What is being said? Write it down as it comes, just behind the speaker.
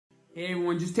Hey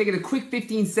everyone, just taking a quick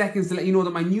 15 seconds to let you know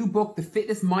that my new book, The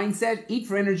Fitness Mindset, Eat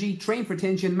for Energy, Train for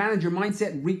Attention, Manage Your Mindset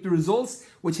and Reap the Results,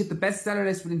 which hit the bestseller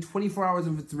list within 24 hours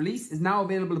of its release, is now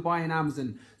available to buy on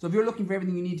Amazon. So if you're looking for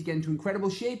everything you need to get into incredible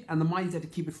shape and the mindset to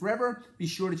keep it forever, be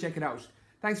sure to check it out.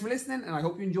 Thanks for listening, and I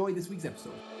hope you enjoyed this week's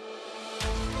episode.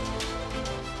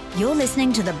 You're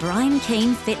listening to the Brian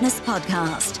Keane Fitness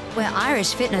Podcast, where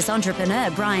Irish fitness entrepreneur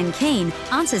Brian Keane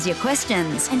answers your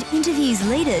questions and interviews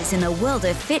leaders in the world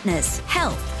of fitness,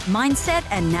 health, mindset,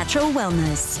 and natural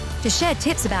wellness to share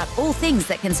tips about all things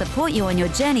that can support you on your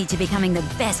journey to becoming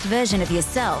the best version of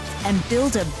yourself and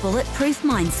build a bulletproof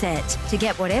mindset to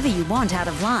get whatever you want out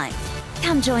of life.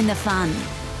 Come join the fun.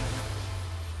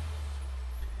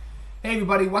 Hey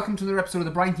everybody, welcome to another episode of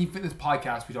the Brian Keane Fitness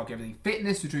Podcast. We talk everything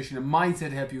fitness, nutrition and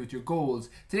mindset to help you with your goals.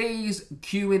 Today's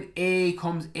Q&A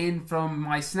comes in from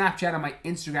my Snapchat and my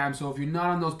Instagram, so if you're not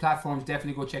on those platforms,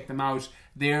 definitely go check them out.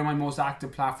 They're my most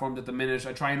active platforms at the minute.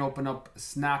 I try and open up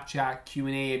Snapchat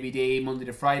Q&A every day, Monday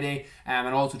to Friday, and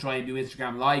also try and do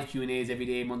Instagram live Q&As every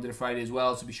day, Monday to Friday as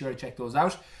well, so be sure to check those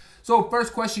out. So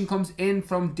first question comes in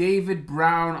from David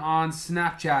Brown on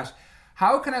Snapchat.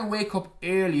 How can I wake up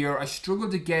earlier? I struggle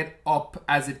to get up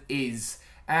as it is.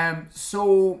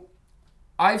 So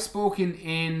I've spoken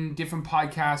in different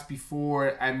podcasts before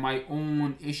and my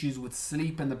own issues with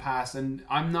sleep in the past, and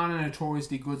I'm not a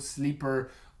notoriously good sleeper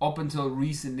up until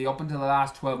recently, up until the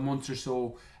last 12 months or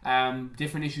so.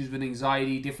 Different issues with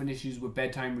anxiety, different issues with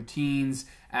bedtime routines.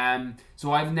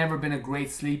 So I've never been a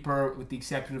great sleeper with the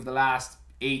exception of the last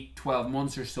 8-12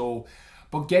 months or so.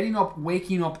 But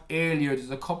waking up earlier,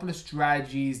 there's a couple of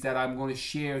strategies that I'm going to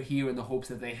share here in the hopes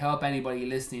that they help anybody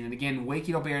listening. And again,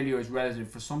 waking up earlier is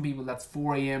relative. For some people, that's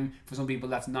 4 a.m. For some people,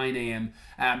 that's 9 a.m.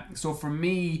 So for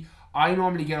me, I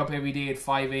normally get up every day at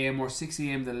 5 a.m. or 6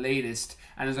 a.m. the latest.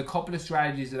 And there's a couple of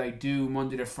strategies that I do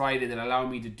Monday to Friday that allow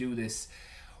me to do this.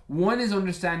 One is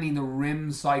understanding the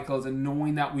REM cycles and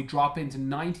knowing that we drop into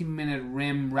 90-minute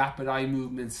REM rapid eye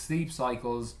movement sleep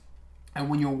cycles. And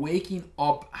when you're waking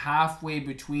up halfway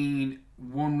between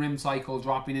one REM cycle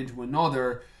dropping into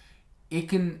another, it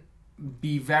can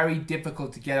be very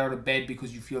difficult to get out of bed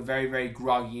because you feel very, very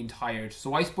groggy and tired.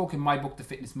 So I spoke in my book, The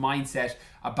Fitness Mindset,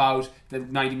 about the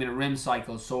 90-minute REM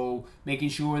cycle. So making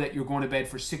sure that you're going to bed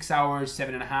for 6 hours,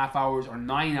 7.5 hours, or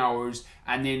 9 hours,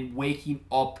 and then waking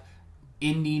up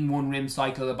ending one REM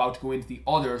cycle about to go into the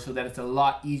other, so that it's a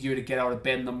lot easier to get out of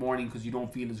bed in the morning because you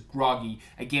don't feel as groggy.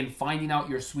 Again, finding out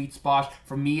your sweet spot.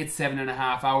 For me, it's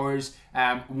 7.5 hours.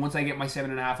 Once I get my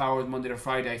 7.5 hours Monday to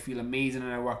Friday, I feel amazing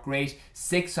and I work great.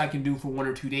 6 I can do for 1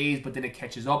 or 2 days, but then it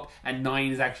catches up, and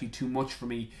 9 is actually too much for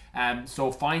me.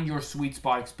 So find your sweet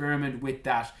spot, experiment with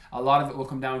that. A lot of it will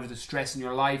come down to the stress in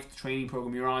your life, the training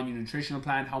program you're on, your nutritional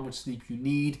plan, how much sleep you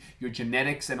need, your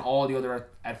genetics, and all the other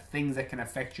things that can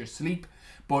affect your sleep.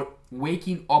 But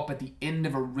waking up at the end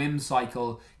of a REM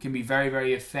cycle can be very,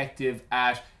 very effective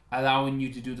at allowing you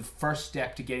to do the first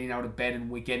step to getting out of bed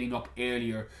and getting up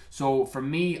earlier. So for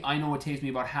me, I know it takes me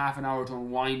about half an hour to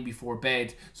unwind before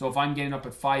bed. So if I'm getting up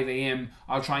at 5 a.m,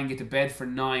 I'll try and get to bed for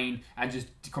 9 and just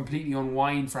completely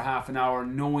unwind for half an hour,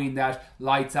 knowing that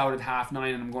lights out at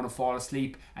 8:30 and I'm going to fall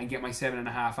asleep and get my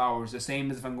 7.5 hours. The same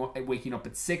as if I'm waking up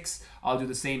at 6, I'll do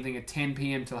the same thing at 10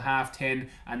 p.m. till 10:30,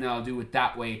 and then I'll do it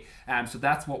that way. So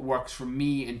that's what works for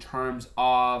me in terms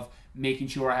of making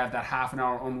sure I have that half an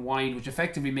hour unwind, which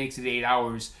effectively makes it 8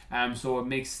 hours. So it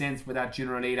makes sense where that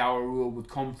general 8-hour rule would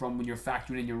come from when you're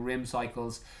factoring in your REM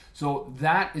cycles. So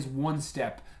that is one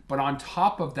step. But on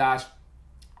top of that,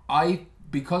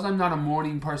 because I'm not a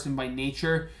morning person by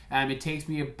nature, it takes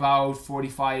me about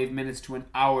 45 minutes to an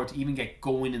hour to even get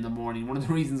going in the morning. One of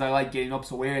the reasons I like getting up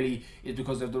so early is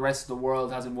because the rest of the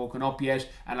world hasn't woken up yet,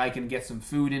 and I can get some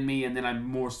food in me, and then I'm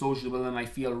more sociable and I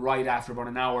feel right after about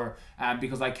an hour,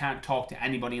 because I can't talk to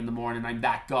anybody in the morning. I'm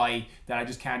that guy that I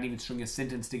just can't even string a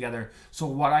sentence together. So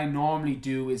what I normally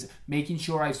do is making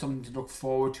sure I have something to look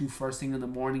forward to first thing in the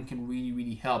morning can really,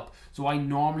 really help. So I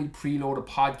normally preload a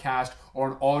podcast or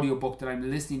an audiobook that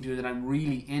I'm listening to that I'm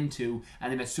really into,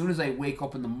 and then as soon as I wake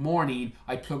up in the morning,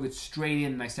 I plug it straight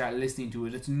in and I start listening to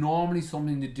it. It's normally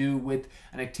something to do with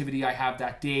an activity I have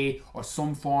that day or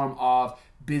some form of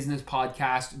business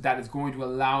podcast that is going to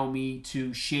allow me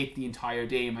to shape the entire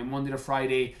day. My Monday to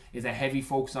Friday is a heavy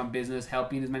focus on business,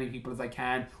 helping as many people as I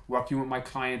can, working with my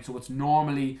clients. So it's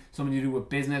normally something to do with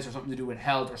business or something to do with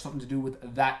health or something to do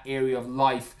with that area of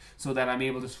life, so that I'm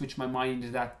able to switch my mind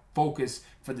into that focus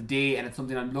for the day, and it's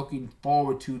something I'm looking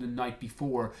forward to the night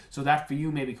before. So that for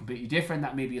you may be completely different.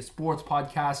 That may be a sports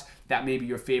podcast, that may be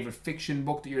your favorite fiction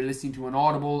book that you're listening to on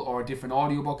Audible or a different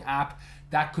audiobook app.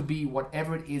 That could be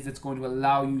whatever it is that's going to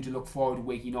allow you to look forward to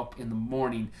waking up in the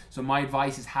morning. So my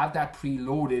advice is have that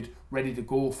preloaded, ready to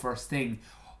go first thing.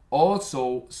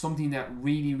 Also, something that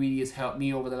really has helped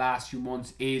me over the last few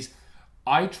months is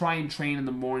I try and train in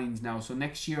the mornings now. So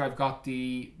next year I've got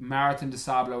the Marathon des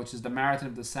Sables, which is the Marathon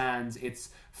of the Sands. It's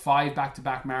 5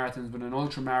 back-to-back marathons with an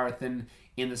ultra marathon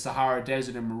in the Sahara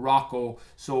Desert in Morocco.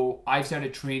 So I've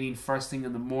started training first thing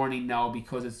in the morning now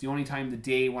because it's the only time of the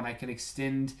day when I can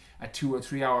extend a 2 or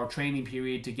 3 hour training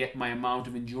period to get my amount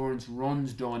of endurance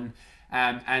runs done.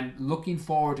 And looking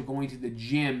forward to going to the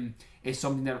gym is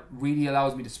something that really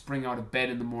allows me to spring out of bed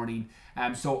in the morning.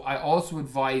 So I also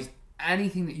advise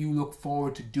anything that you look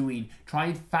forward to doing, try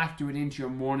and factor it into your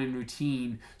morning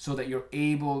routine so that you're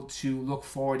able to look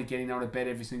forward to getting out of bed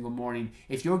every single morning.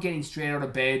 If you're getting straight out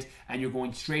of bed and you're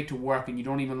going straight to work and you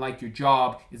don't even like your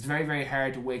job, it's very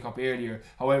hard to wake up earlier.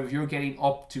 However, if you're getting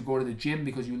up to go to the gym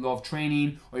because you love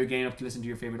training, or you're getting up to listen to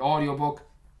your favorite audiobook,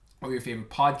 or your favorite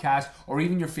podcast, or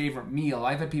even your favorite meal.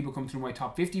 I've had people come through my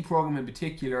top 50 program in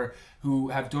particular who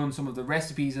have done some of the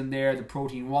recipes in there, the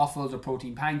protein waffles or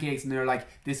protein pancakes, and they're like,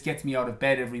 this gets me out of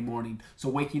bed every morning. So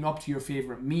waking up to your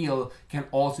favorite meal can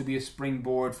also be a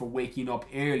springboard for waking up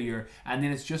earlier. And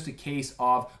then it's just a case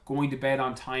of going to bed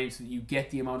on time so that you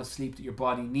get the amount of sleep that your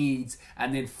body needs,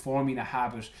 and then forming a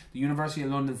habit. The University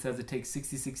of London says it takes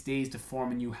 66 days to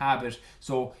form a new habit.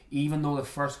 So even though the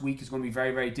first week is going to be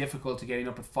very difficult to getting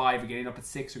up at 5 or getting up at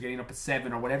 6 or getting up at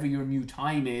 7 or whatever your new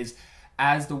time is,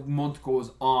 as the month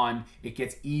goes on, it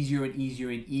gets easier and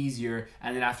easier,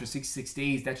 and then after 66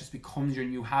 days, that just becomes your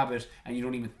new habit and you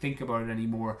don't even think about it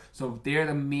anymore. So they're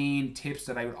the main tips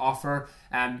that I would offer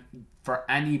for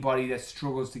anybody that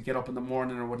struggles to get up in the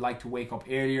morning or would like to wake up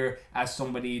earlier, as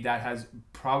somebody that has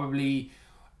probably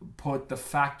put the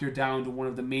factor down to one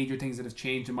of the major things that have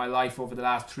changed in my life over the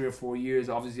last 3 or 4 years,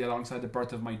 obviously alongside the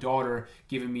birth of my daughter,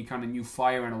 giving me kind of new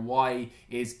fire and a why,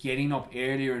 is getting up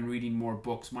earlier and reading more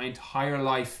books. My entire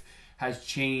life has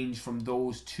changed from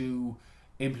those two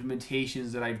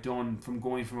implementations that I've done, from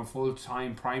going from a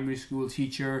full-time primary school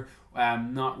teacher,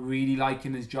 not really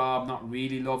liking his job, not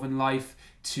really loving life,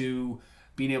 to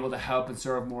being able to help and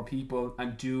serve more people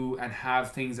and do and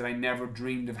have things that I never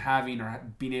dreamed of having or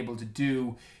being able to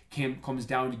do. Comes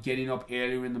down to getting up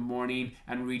earlier in the morning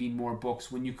and reading more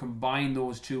books. When you combine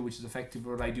those two, which is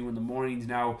effectively what I do in the mornings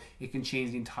now, it can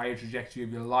change the entire trajectory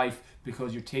of your life,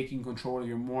 because you're taking control of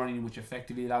your morning, which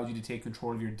effectively allows you to take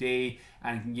control of your day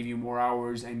and can give you more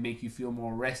hours and make you feel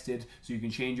more rested, so you can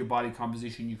change your body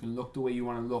composition, you can look the way you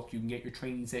want to look, you can get your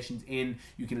training sessions in,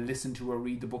 you can listen to or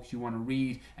read the books you want to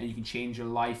read, and you can change your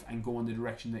life and go in the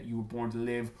direction that you were born to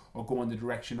live, or go in the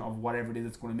direction of whatever it is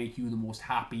that's going to make you the most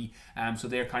happy. So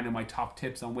they're kind of my top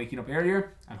tips on waking up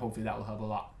earlier, and hopefully that will help a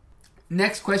lot.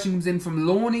 Next question comes in from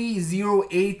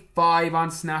Loney085 on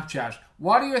Snapchat.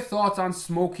 What are your thoughts on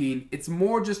smoking? It's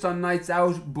more just on nights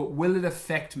out, but will it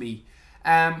affect me?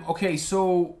 Okay,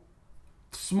 so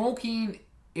smoking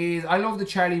is, I love the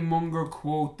Charlie Munger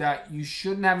quote that you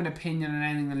shouldn't have an opinion on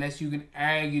anything unless you can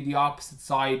argue the opposite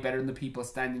side better than the people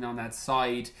standing on that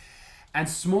side. And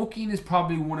smoking is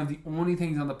probably one of the only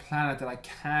things on the planet that I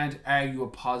can't argue a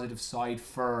positive side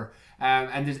for.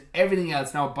 And there's everything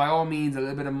else. Now, by all means, a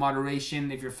little bit of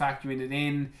moderation if you're factoring it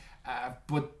in.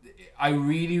 But I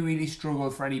really struggle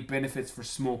for any benefits for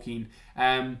smoking.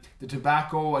 The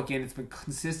tobacco, again, it's been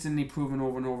consistently proven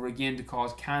over and over again to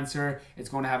cause cancer. It's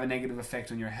going to have a negative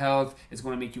effect on your health. It's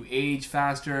going to make you age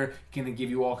faster. It's going to give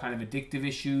you all kind of addictive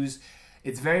issues.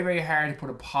 It's very hard to put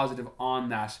a positive on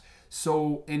that.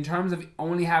 So in terms of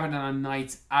only having it on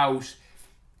nights out,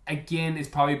 again, it's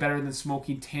probably better than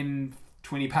smoking 10,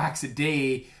 20 packs a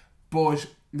day. But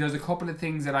there's a couple of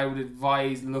things that I would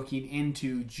advise looking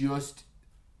into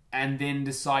and then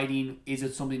deciding, is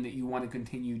it something that you want to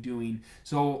continue doing?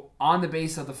 So on the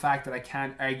basis of the fact that I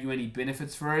can't argue any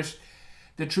benefits for it,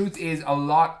 the truth is a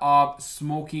lot of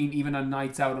smoking, even on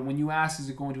nights out, and when you ask is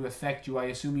it going to affect you, I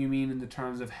assume you mean in the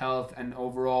terms of health and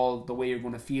overall the way you're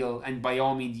going to feel, and by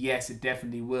all means yes, it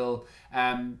definitely will,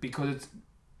 because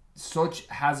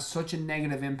has such a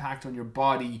negative impact on your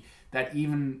body that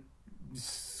even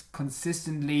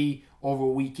consistently over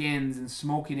weekends and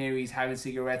smoking areas having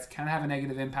cigarettes can have a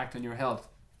negative impact on your health.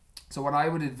 So what I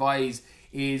would advise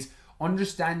is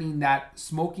understanding that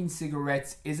smoking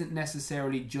cigarettes isn't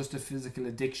necessarily just a physical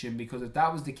addiction, because if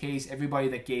that was the case, everybody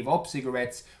that gave up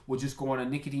cigarettes would just go on a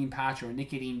nicotine patch or a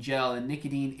nicotine gel, and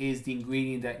nicotine is the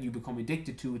ingredient that you become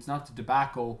addicted to. It's not the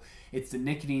tobacco, it's the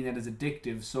nicotine that is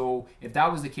addictive. So if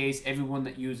that was the case, everyone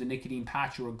that used a nicotine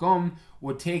patch or a gum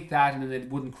would take that and then they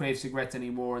wouldn't crave cigarettes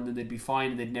anymore, and then they'd be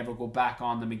fine and they'd never go back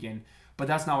on them again. But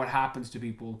that's not what happens to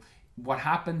people. What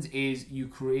happens is you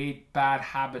create bad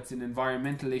habits and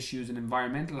environmental issues and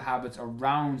environmental habits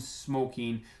around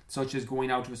smoking, such as going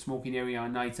out to a smoking area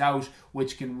on nights out,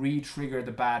 which can re-trigger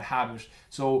the bad habit.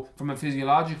 So from a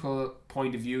physiological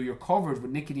point of view, you're covered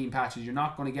with nicotine patches. You're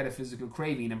not going to get a physical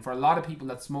craving. And for a lot of people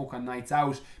that smoke on nights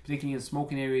out, particularly in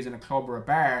smoking areas in a club or a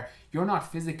bar, you're not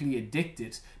physically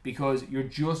addicted because you're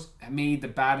just made the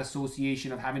bad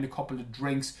association of having a couple of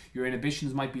drinks. Your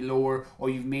inhibitions might be lower, or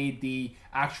you've made the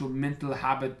actual mental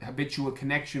habitual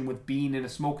connection with being in a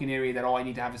smoking area that, oh, I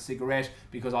need to have a cigarette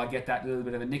because I'll get that little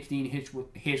bit of a nicotine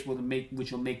hit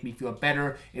which will make me feel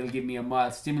better. It'll give me a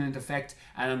mild stimulant effect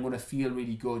and I'm going to feel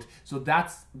really good. So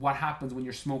that's what happens when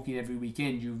you're smoking every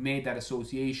weekend. You've made that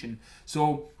association.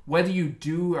 So whether you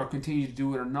do or continue to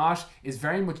do it or not is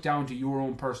very much down to your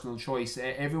own personal choice.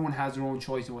 Everyone has their own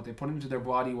choice in what they put into their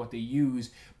body, what they use,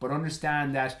 but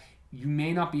understand that you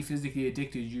may not be physically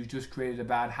addicted, you've just created a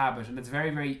bad habit. And it's very,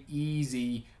 very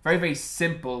easy, very, very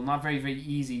simple, not very, very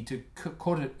easy to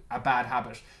cut a bad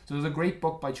habit. So there's a great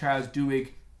book by Charles Duhigg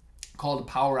called The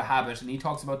Power of Habit, and he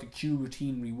talks about the cue,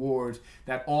 routine, reward,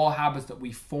 that all habits that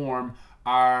we form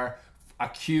are a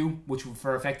cue, which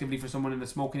for effectively for someone in a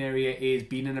smoking area is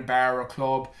being in a bar or a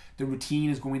club. The routine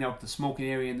is going out to the smoking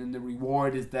area, and then the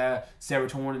reward is the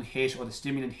serotonin hit or the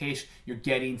stimulant hit you're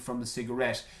getting from the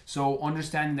cigarette. So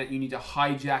understanding that you need to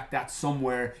hijack that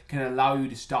somewhere can allow you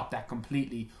to stop that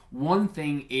completely. One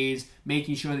thing is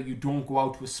making sure that you don't go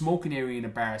out to a smoking area in a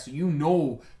bar. So you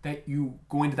know that you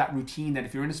go into that routine that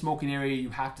if you're in a smoking area, you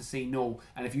have to say no.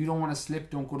 And if you don't want to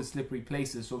slip, don't go to slippery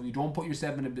places. So if you don't put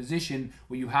yourself in a position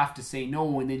where you have to say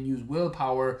no and then use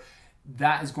willpower,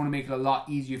 that is going to make it a lot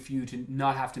easier for you to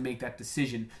not have to make that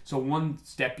decision. So one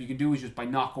step you can do is just by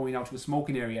not going out to a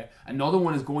smoking area. Another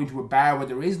one is going to a bar where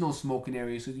there is no smoking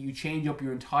area, so that you change up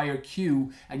your entire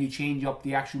cue and you change up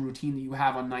the actual routine that you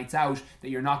have on nights out,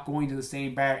 that you're not going to the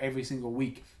same bar every single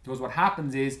week. Because what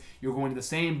happens is you're going to the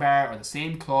same bar or the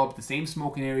same club, the same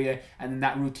smoking area, and then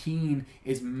that routine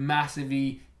is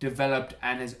massively developed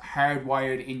and is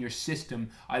hardwired in your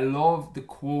system. I love the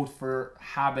quote for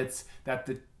habits that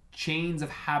the chains of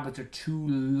habits are too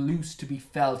loose to be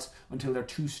felt until they're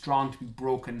too strong to be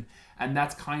broken. And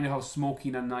that's kind of how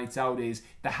smoking on nights out is.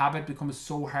 The habit becomes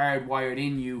so hardwired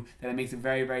in you that it makes it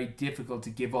very, very difficult to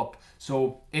give up.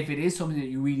 So if it is something that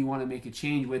you really want to make a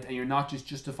change with and you're not just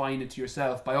justifying it to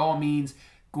yourself, by all means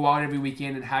go out every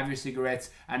weekend and have your cigarettes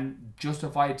and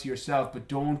justify it to yourself, but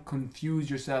don't confuse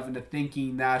yourself into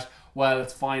thinking that, well,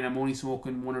 it's fine, I'm only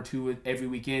smoking one or two every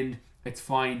weekend, it's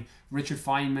fine. Richard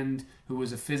Feynman, who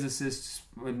was a physicist,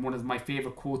 and one of my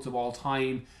favorite quotes of all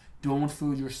time, don't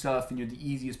fool yourself and you're the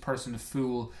easiest person to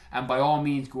fool. And by all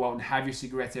means go out and have your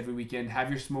cigarettes every weekend, have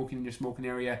your smoking in your smoking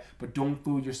area, but don't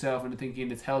fool yourself into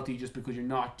thinking it's healthy just because you're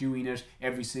not doing it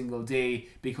every single day,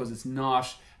 because it's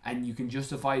not. And you can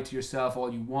justify it to yourself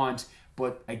all you want,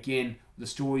 but again, the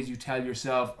stories you tell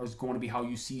yourself are going to be how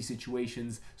you see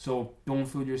situations. So don't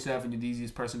fool yourself and you're the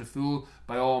easiest person to fool.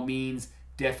 By all means,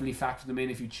 definitely factor them in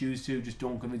if you choose to. Just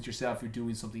don't convince yourself you're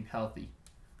doing something healthy.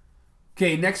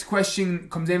 Okay, next question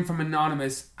comes in from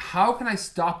Anonymous. How can I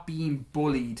stop being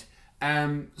bullied?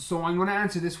 So I'm going to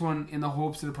answer this one in the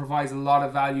hopes that it provides a lot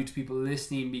of value to people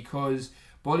listening, because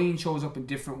bullying shows up in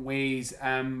different ways.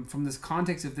 From this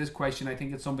context of this question, I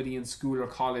think it's somebody in school or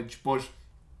college, but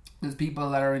there's people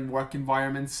that are in work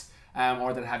environments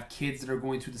or that have kids that are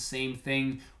going through the same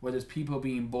thing, where there's people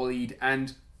being bullied.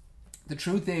 And the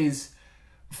truth is,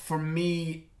 for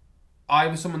me, I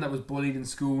was someone that was bullied in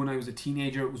school when I was a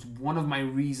teenager. It was one of my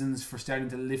reasons for starting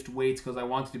to lift weights, because I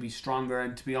wanted to be stronger.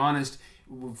 And to be honest,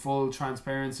 with full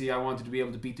transparency, I wanted to be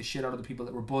able to beat the shit out of the people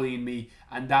that were bullying me.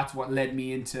 And that's what led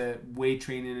me into weight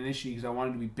training initially, because I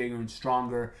wanted to be bigger and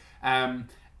stronger.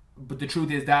 But the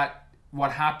truth is that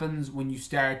what happens when you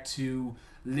start to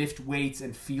lift weights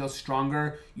and feel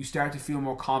stronger, you start to feel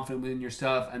more confident within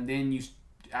yourself, and then you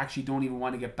actually don't even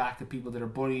want to get back at people that are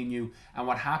bullying you. And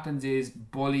what happens is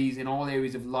bullies in all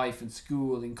areas of life, in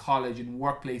school, in college, in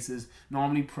workplaces,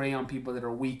 normally prey on people that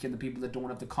are weak and the people that don't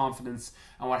have the confidence.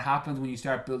 And what happens when you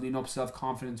start building up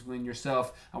self-confidence within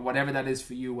yourself, and whatever that is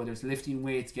for you, whether it's lifting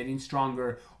weights, getting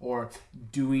stronger, or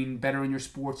doing better in your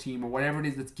sports team, or whatever it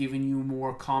is that's giving you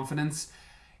more confidence,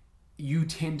 you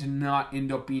tend to not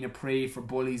end up being a prey for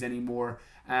bullies anymore.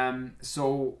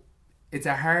 So it's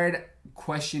a hard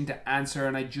question to answer,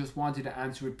 and I just wanted to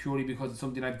answer it purely because it's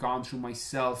something I've gone through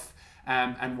myself,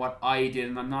 and what I did.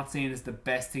 And I'm not saying it's the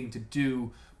best thing to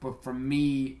do, but for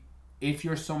me, if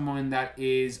you're someone that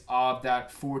is of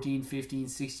that 14, 15,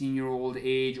 16-year-old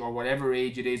age, or whatever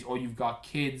age it is, or you've got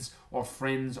kids or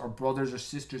friends or brothers or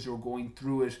sisters who are going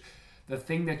through it, the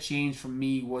thing that changed for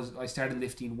me was I started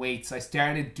lifting weights. I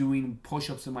started doing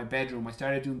push-ups in my bedroom. I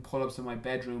started doing pull-ups in my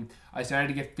bedroom. I started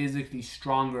to get physically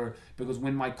stronger, because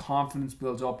when my confidence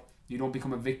builds up, you don't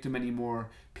become a victim anymore.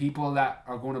 People that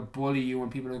are going to bully you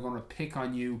and people that are going to pick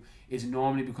on you is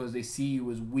normally because they see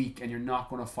you as weak and you're not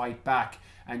going to fight back.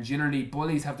 And generally,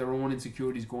 bullies have their own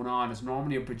insecurities going on. It's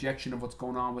normally a projection of what's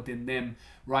going on within them.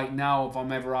 Right now, if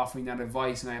I'm ever offering that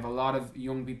advice, and I have a lot of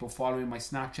young people following my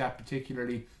Snapchat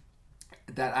particularly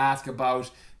that ask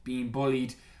about being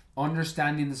bullied,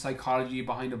 understanding the psychology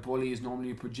behind a bully is normally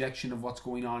a projection of what's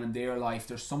going on in their life.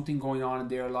 There's something going on in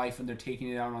their life and they're taking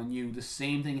it out on you. The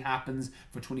same thing happens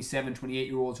for 27,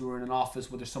 28-year-olds who are in an office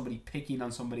where there's somebody picking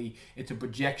on somebody. It's a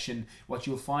projection. What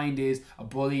you'll find is a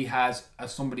bully has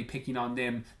somebody picking on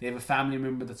them. They have a family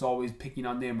member that's always picking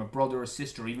on them, a brother or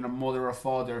sister, even a mother or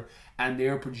father, and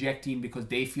they're projecting because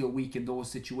they feel weak in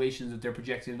those situations, that they're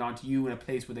projecting it onto you in a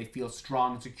place where they feel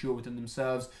strong and secure within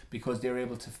themselves, because they're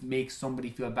able to make somebody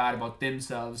feel bad about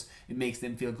themselves. It makes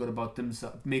them feel good about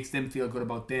themselves, makes them feel good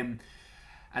about them.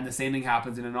 And the same thing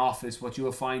happens in an office. What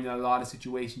you'll find in a lot of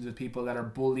situations with people that are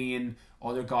bullying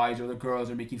other guys or other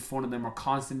girls, or making fun of them, or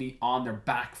constantly on their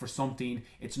back for something,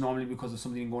 it's normally because of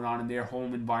something going on in their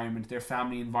home environment, their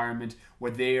family environment, where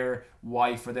their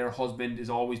wife or their husband is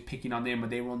always picking on them, or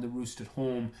they run the roost at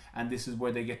home, and this is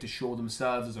where they get to show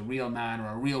themselves as a real man or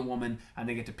a real woman, and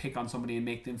they get to pick on somebody and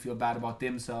make them feel bad about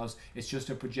themselves. It's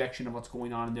just a projection of what's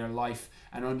going on in their life,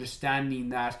 and understanding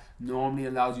that normally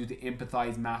allows you to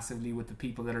empathize massively with the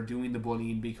people that are doing the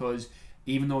bullying, because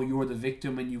even though you're the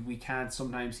victim and we can't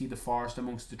sometimes see the forest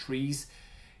amongst the trees,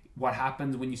 what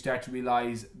happens when you start to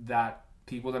realize that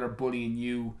people that are bullying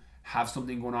you have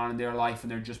something going on in their life and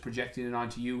they're just projecting it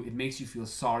onto you, it makes you feel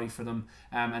sorry for them.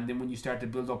 And then when you start to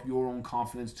build up your own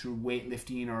confidence through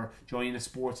weightlifting or joining a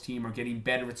sports team or getting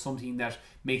better at something that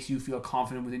makes you feel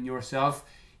confident within yourself,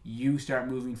 you start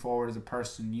moving forward as a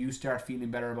person. You start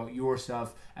feeling better about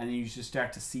yourself, and then you just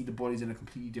start to see the bullies in a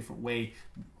completely different way.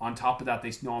 On top of that,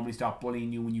 they normally stop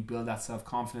bullying you when you build that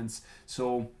self-confidence.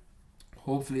 So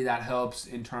hopefully that helps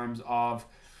in terms of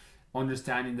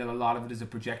understanding that a lot of it is a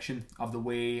projection of the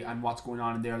way and what's going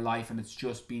on in their life, and it's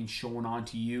just being shown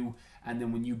onto you. And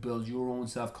then when you build your own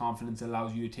self-confidence, it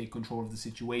allows you to take control of the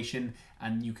situation,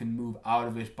 and you can move out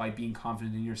of it by being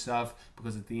confident in yourself,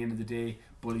 because at the end of the day,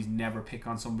 bullies never pick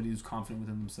on somebody who's confident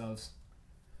within themselves.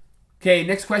 Okay,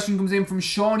 next question comes in from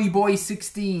Shawnee Boy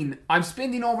 16. I'm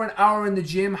spending over an hour in the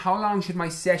gym. How long should my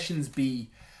sessions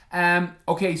be?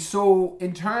 Okay, so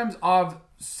in terms of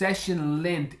session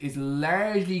length, is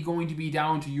largely going to be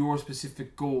down to your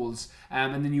specific goals,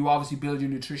 and then you obviously build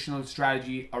your nutritional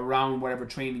strategy around whatever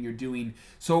training you're doing.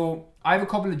 So I have a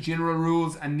couple of general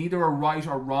rules, and neither are right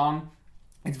or wrong.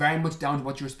 It's very much down to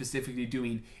what you're specifically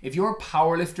doing. If you're a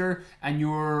power lifter and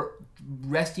you're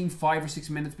resting 5 or 6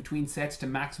 minutes between sets to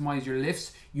maximize your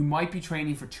lifts, you might be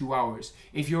training for 2 hours.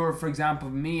 If you're, for example,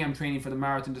 me, I'm training for the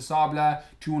Marathon des Sables,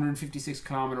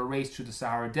 256-kilometer race through the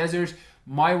Sahara Desert.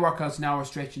 My workouts now are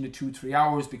stretching to 2-3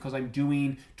 hours because I'm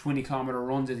doing 20-kilometer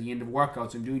runs at the end of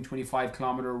workouts. I'm doing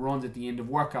 25-kilometer runs at the end of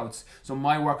workouts. So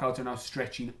my workouts are now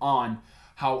stretching on.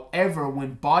 However,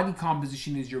 when body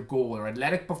composition is your goal, or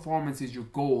athletic performance is your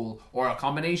goal, or a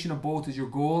combination of both is your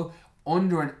goal,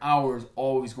 under an hour is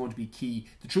always going to be key.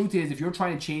 The truth is, if you're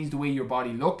trying to change the way your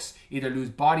body looks, either lose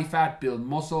body fat, build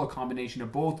muscle, a combination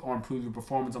of both, or improve your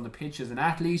performance on the pitch as an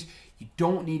athlete, you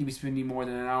don't need to be spending more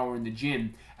than an hour in the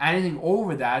gym. Anything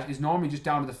over that is normally just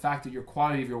down to the fact that your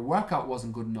quality of your workout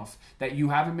wasn't good enough, that you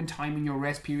haven't been timing your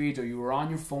rest periods, or you were on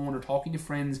your phone or talking to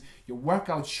friends. Your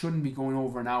workouts shouldn't be going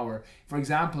over an hour. For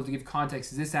example, to give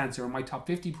context to this answer, in my top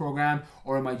 50 program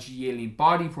or in my GA Lean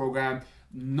Body program,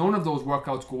 none of those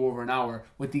workouts go over an hour,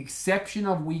 with the exception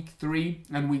of week 3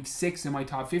 and week 6 in my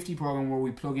top 50 program, where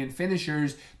we plug in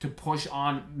finishers to push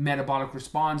on metabolic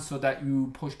response so that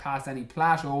you push past any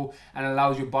plateau and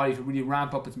allows your body to really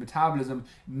ramp up its metabolism.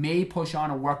 May push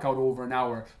on a workout over an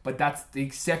hour, but that's the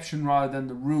exception rather than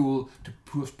the rule to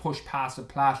push past a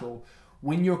plateau.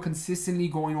 When you're consistently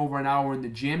going over an hour in the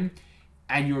gym,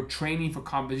 and you're training for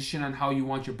composition and how you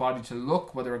want your body to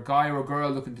look, whether a guy or a girl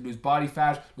looking to lose body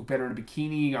fat, look better in a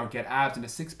bikini, or get abs in a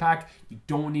six-pack, you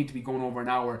don't need to be going over an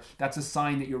hour. That's a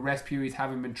sign that your rest periods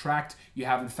haven't been tracked, you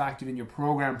haven't factored in your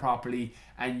program properly,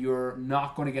 and you're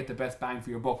not going to get the best bang for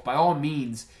your buck. By all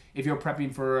means, if you're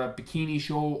prepping for a bikini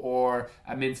show or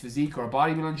a men's physique or a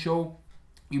bodybuilding show,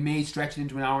 you may stretch it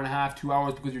into an hour and a half, 2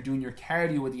 hours, because you're doing your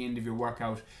cardio at the end of your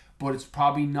workout. But it's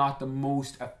probably not the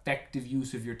most effective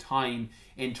use of your time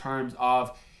in terms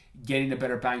of getting a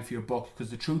better bang for your buck. Because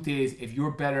the truth is, if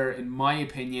you're better, in my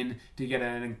opinion, to get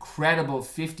an incredible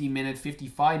 50-minute,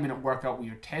 55-minute workout where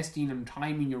you're testing and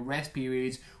timing your rest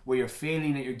periods, where you're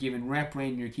failing at your given rep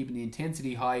range and you're keeping the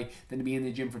intensity high, than to be in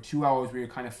the gym for 2 hours where you're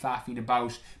kind of faffing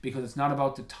about. Because it's not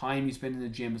about the time you spend in the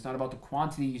gym, it's not about the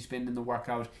quantity you spend in the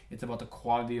workout, it's about the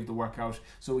quality of the workout.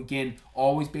 So again,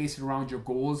 always base it around your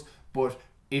goals, but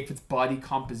if it's body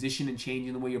composition and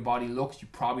changing the way your body looks, you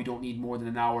probably don't need more than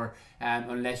an hour,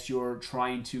 unless you're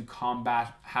trying to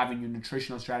combat having your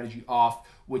nutritional strategy off,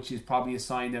 which is probably a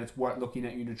sign that it's worth looking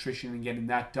at your nutrition and getting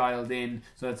that dialed in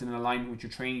so that's in alignment with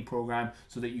your training program,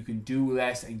 so that you can do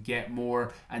less and get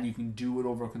more, and you can do it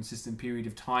over a consistent period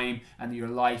of time, and that your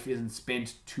life isn't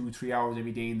spent 2-3 hours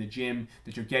every day in the gym,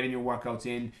 that you're getting your workouts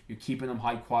in, you're keeping them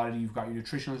high quality, you've got your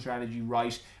nutritional strategy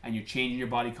right, and you're changing your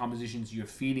body composition so you're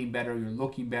feeling better, you're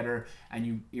looking better,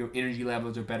 and your energy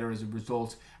levels are better as a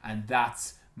result. And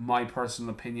that's my personal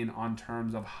opinion on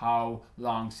terms of how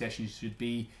long sessions should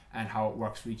be and how it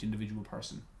works for each individual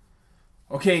person.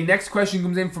 Okay, next question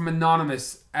comes in from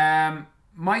Anonymous.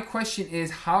 My question is,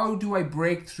 how do I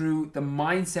break through the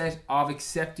mindset of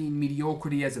accepting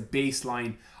mediocrity as a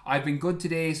baseline? I've been good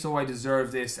today, so I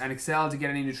deserve this, and excel to get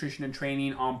any nutrition and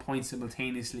training on point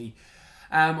simultaneously.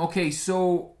 Okay,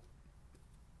 so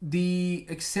the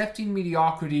accepting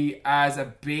mediocrity as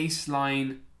a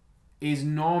baseline is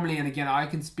normally, and again, I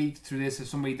can speak through this as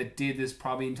somebody that did this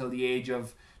probably until the age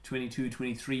of 22,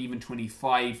 23, even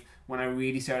 25, when I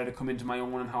really started to come into my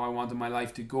own and how I wanted my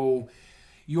life to go.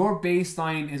 Your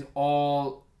baseline is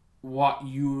all what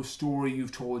your story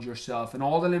you've told yourself, and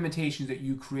all the limitations that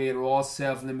you create are all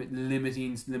self-limiting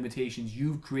limitations.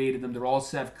 You've created them, they're all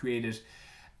self-created.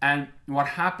 And what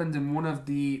happens, in one of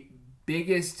the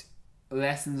biggest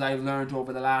lessons I've learned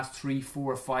over the last 3,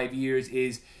 4, 5 years,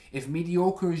 is if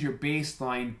mediocre is your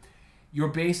baseline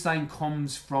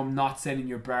comes from not setting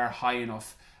your bar high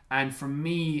enough. And for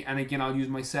me, and again, I'll use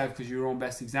myself because you're your own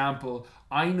best example,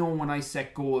 I know when I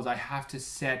set goals, I have to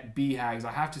set BHAGs,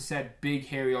 I have to set big,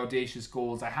 hairy, audacious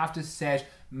goals, I have to set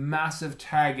massive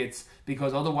targets,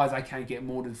 because otherwise I can't get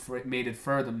motivated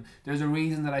for them. There's a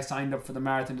reason that I signed up for the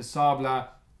Marathon de Sable,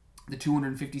 the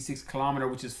 256 kilometer,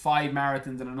 which is 5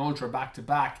 marathons and an ultra back to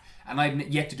back, and I've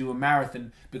yet to do a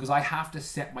marathon, because I have to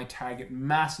set my target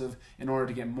massive in order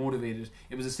to get motivated.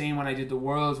 It was the same when I did the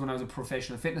Worlds, when I was a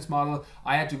professional fitness model.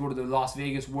 I had to go to the Las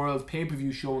Vegas Worlds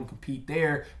pay-per-view show and compete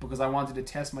there because I wanted to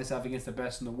test myself against the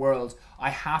best in the world. I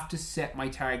have to set my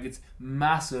targets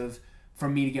massive for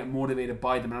me to get motivated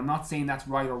by them. And I'm not saying that's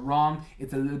right or wrong,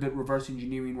 it's a little bit reverse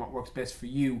engineering what works best for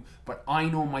you, but I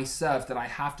know myself that I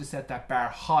have to set that bar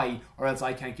high or else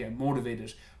I can't get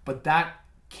motivated. But that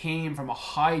came from a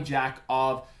hijack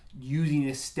of using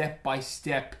a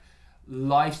step-by-step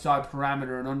lifestyle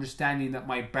parameter and understanding that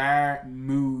my bar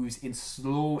moves in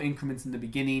slow increments in the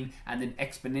beginning and then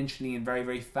exponentially and very,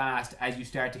 very fast as you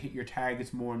start to hit your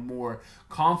targets more and more.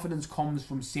 Confidence comes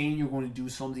from saying you're going to do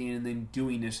something and then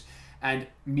doing it. And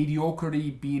mediocrity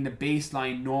being the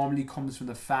baseline normally comes from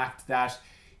the fact that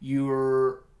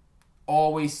you're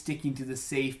always sticking to the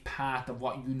safe path of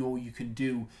what you know you can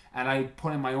do. And I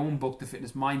put in my own book, The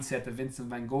Fitness Mindset, the Vincent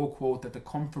van Gogh quote, that the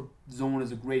comfort zone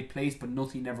is a great place, but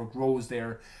nothing ever grows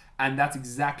there. And that's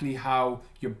exactly how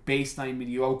your baseline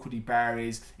mediocrity bar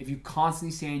is. If you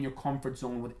constantly stay in your comfort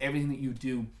zone with everything that you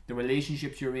do, the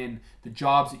relationships you're in, the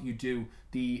jobs that you do,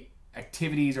 the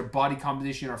activities or body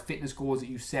composition or fitness goals that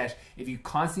you set, if you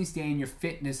constantly stay in your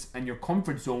fitness and your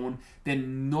comfort zone,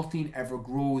 then nothing ever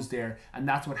grows there. And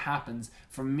that's what happens.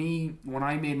 For me, when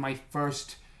I made my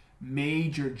first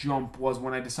major jump was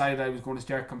when I decided I was going to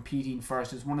start competing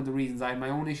first. It's one of the reasons I had my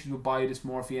own issues with body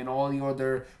dysmorphia and all the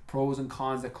other pros and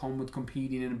cons that come with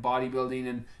competing and bodybuilding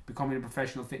and becoming a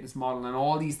professional fitness model and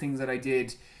all these things that I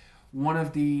did. One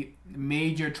of the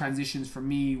major transitions for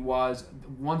me was,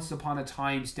 once upon a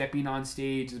time, stepping on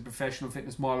stage as a professional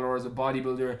fitness model or as a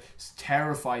bodybuilder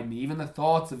terrified me. Even the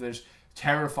thoughts of it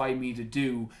terrified me to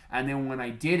do. And then when I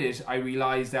did it, I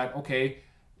realized that, okay,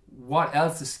 what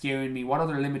else is scaring me? What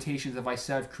other limitations have I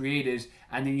self-created?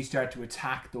 And then you start to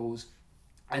attack those.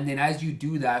 And then as you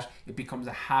do that, it becomes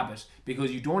a habit,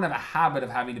 because you don't have a habit of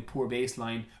having a poor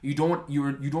baseline. You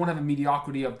don't have a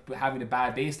mediocrity of having a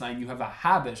bad baseline. You have a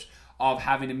habit of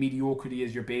having a mediocrity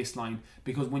as your baseline,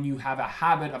 because when you have a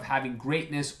habit of having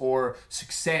greatness or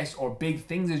success or big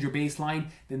things as your baseline,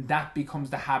 then that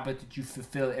becomes the habit that you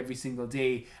fulfill every single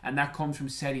day. And that comes from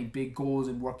setting big goals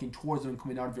and working towards them and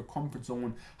coming out of your comfort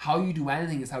zone. How you do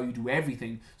anything is how you do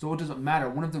everything. So it doesn't matter.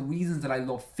 One of the reasons that I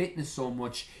love fitness so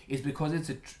much is because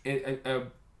it's a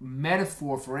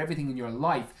metaphor for everything in your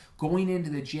life. Going into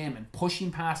the gym and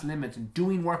pushing past limits and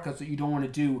doing workouts that you don't want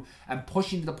to do and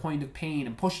pushing to the point of pain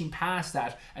and pushing past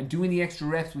that and doing the extra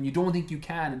reps when you don't think you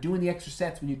can and doing the extra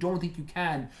sets when you don't think you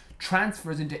can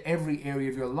transfers into every area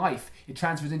of your life. It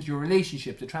transfers into your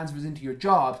relationships, it transfers into your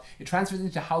jobs, it transfers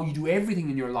into how you do everything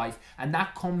in your life, and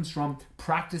that comes from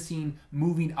practicing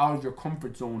moving out of your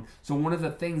comfort zone. So one of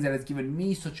the things that has given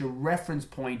me such a reference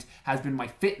point has been my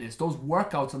fitness. Those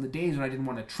workouts on the days when I didn't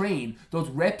want to train, those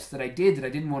reps that I did that I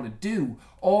didn't want to do,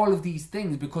 all of these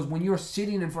things, because when you're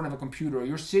sitting in front of a computer or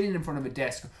you're sitting in front of a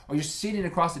desk or you're sitting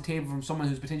across the table from someone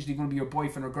who's potentially going to be your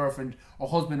boyfriend or girlfriend or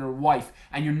husband or wife,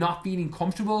 and you're not feeling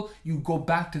comfortable, you go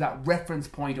back to that reference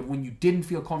point of when you didn't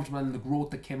feel comfortable and the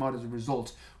growth that came out as a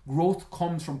result. Growth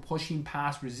comes from pushing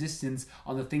past resistance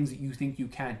on the things that you think you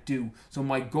can't do. So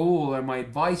my goal or my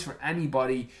advice for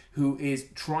anybody who is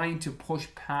trying to push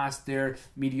past their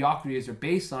mediocrity as their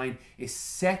baseline is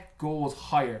set goals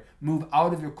higher. Move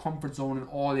out of your comfort zone in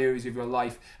all areas of your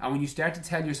life. And when you start to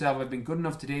tell yourself, I've been good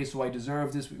enough today, so I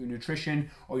deserve this with your nutrition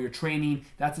or your training,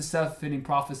 that's a self-fulfilling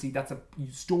prophecy. That's a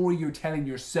story you're telling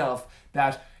yourself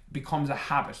that becomes a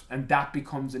habit, and that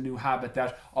becomes a new habit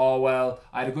that, oh well,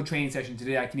 I had a good training session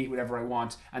today, I can eat whatever I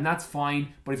want, and that's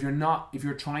fine. But if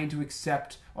you're trying to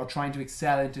accept or trying to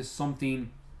excel into something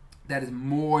that is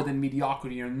more than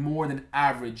mediocrity or more than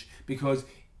average, because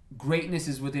greatness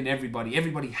is within everybody.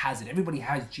 Everybody has it. Everybody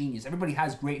has genius. Everybody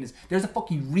has greatness. There's a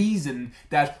fucking reason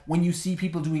that when you see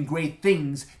people doing great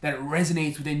things, that it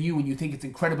resonates within you and you think it's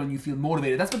incredible and you feel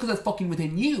motivated. That's because that's fucking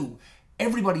within you.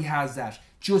 Everybody has that.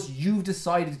 Just you've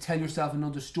decided to tell yourself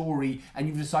another story, and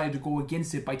you've decided to go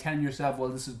against it by telling yourself, well,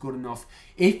 this is good enough.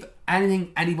 If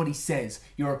anything anybody says,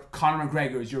 your Conor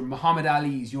McGregor's, your Muhammad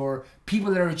Ali's, your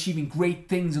people that are achieving great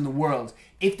things in the world,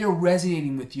 if they're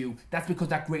resonating with you, that's because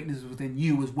that greatness is within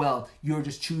you as well. You're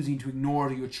just choosing to ignore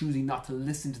it, or you're choosing not to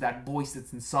listen to that voice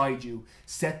that's inside you.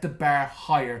 Set the bar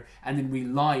higher, and then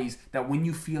realize that when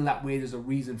you feel that way, there's a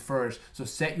reason for it. So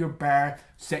set your bar,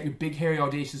 set your big, hairy,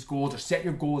 audacious goals, or set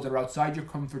your goals that are outside your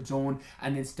comfort zone,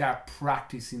 and then start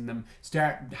practicing them.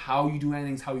 Start how you do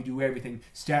anything is how you do everything.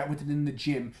 Start with it in the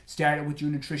gym. Start it with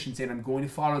your nutrition, saying, I'm going to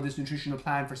follow this nutritional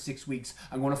plan for 6 weeks.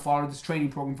 I'm going to follow this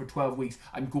training program for 12 weeks.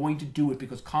 I'm going to do it,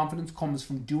 because confidence comes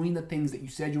from doing the things that you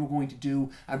said you were going to do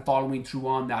and following through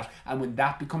on that. And when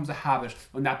that becomes a habit,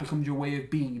 when that becomes your way of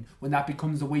being, when that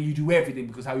becomes the way you do everything,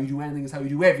 because how you do anything is how you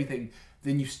do everything,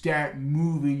 then you start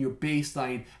moving your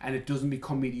baseline, and it doesn't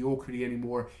become mediocrity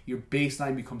anymore. Your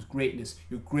baseline becomes greatness.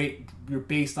 Your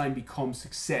baseline becomes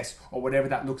success, or whatever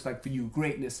that looks like for you.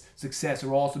 Greatness, success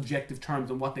are all subjective terms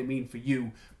on what they mean for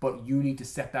you, but you need to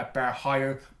set that bar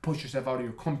higher, push yourself out of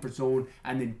your comfort zone,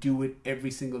 and then do it every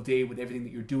single day with everything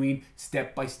that you're doing.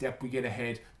 Step by step we get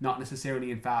ahead, not necessarily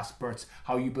in fast spurts.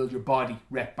 How you build your body,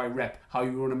 rep by rep. How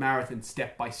you run a marathon,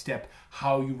 step by step.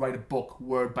 How you write a book,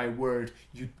 word by word.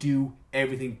 You do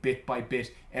everything bit by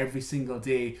bit every single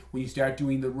day. When you start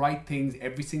doing the right things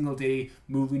every single day,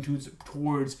 moving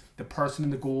towards the person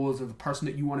and the goals of the person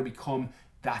that you want to become,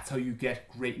 that's how you get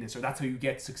greatness, or that's how you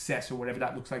get success, or whatever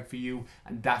that looks like for you.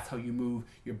 And that's how you move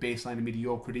your baseline of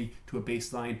mediocrity to a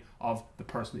baseline of the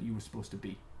person that you were supposed to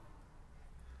be.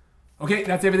 Okay,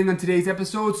 that's everything on today's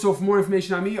episode. So for more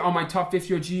information on me, on my top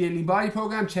 50 OG Lean Body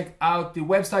program, check out the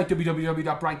website,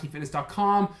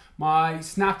 www.briankfitness.com. My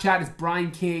Snapchat is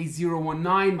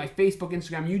BrianK019. My Facebook,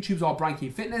 Instagram, YouTube is all Brian K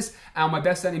Fitness. And my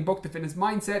best-selling book, The Fitness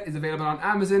Mindset, is available on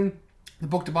Amazon, the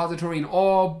Book Depository, in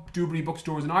all Dewberry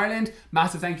bookstores in Ireland.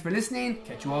 Massive thank you for listening.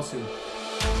 Catch you all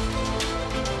soon.